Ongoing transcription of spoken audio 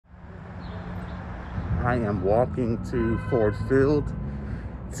I am walking to Ford Field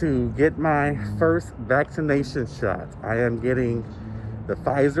to get my first vaccination shot. I am getting the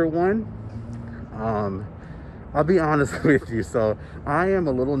Pfizer one. I'll be honest with you, so I am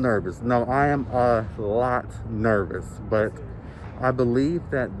a little nervous. No, I am a lot nervous, but I believe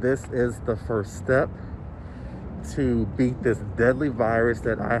that this is the first step to beat this deadly virus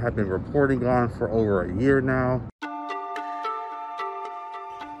that I have been reporting on for over a year now.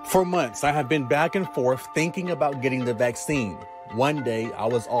 For months, I have been back and forth thinking about getting the vaccine. One day, I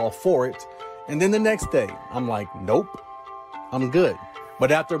was all for it, and then the next day, I'm like, nope, I'm good.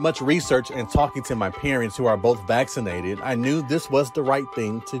 But after much research and talking to my parents who are both vaccinated, I knew this was the right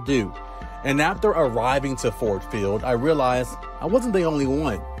thing to do. And after arriving to Ford Field, I realized I wasn't the only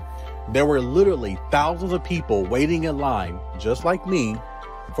one. There were literally thousands of people waiting in line, just like me,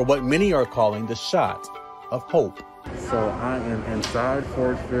 for what many are calling the shot of hope. So I am inside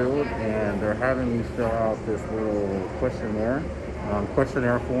Ford Field, and they're having me fill out this little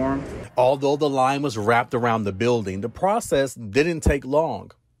questionnaire form. Although the line was wrapped around the building, the process didn't take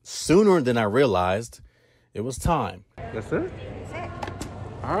long. Sooner than I realized, it was time. That's it?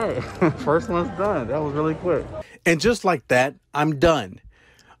 All right, first one's done. That was really quick. And just like that, I'm done.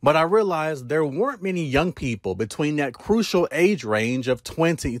 But I realized there weren't many young people between that crucial age range of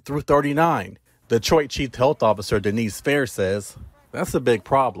 20 through 39. Detroit Chief Health Officer Denise Fair says that's a big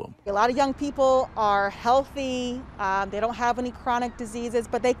problem. A lot of young people are healthy. They don't have any chronic diseases,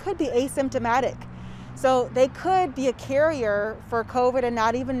 but they could be asymptomatic. So they could be a carrier for COVID and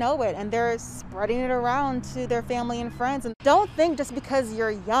not even know it, and they're spreading it around to their family and friends. And don't think just because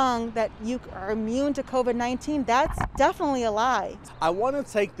you're young that you are immune to COVID-19. That's definitely a lie. I want to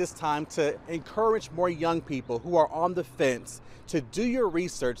take this time to encourage more young people who are on the fence to do your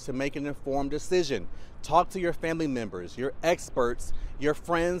research to make an informed decision. Talk to your family members, your experts, your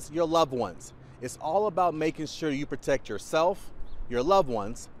friends, your loved ones. It's all about making sure you protect yourself, your loved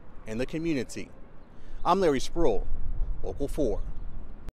ones, and the community. I'm Larry Spruill, Local 4.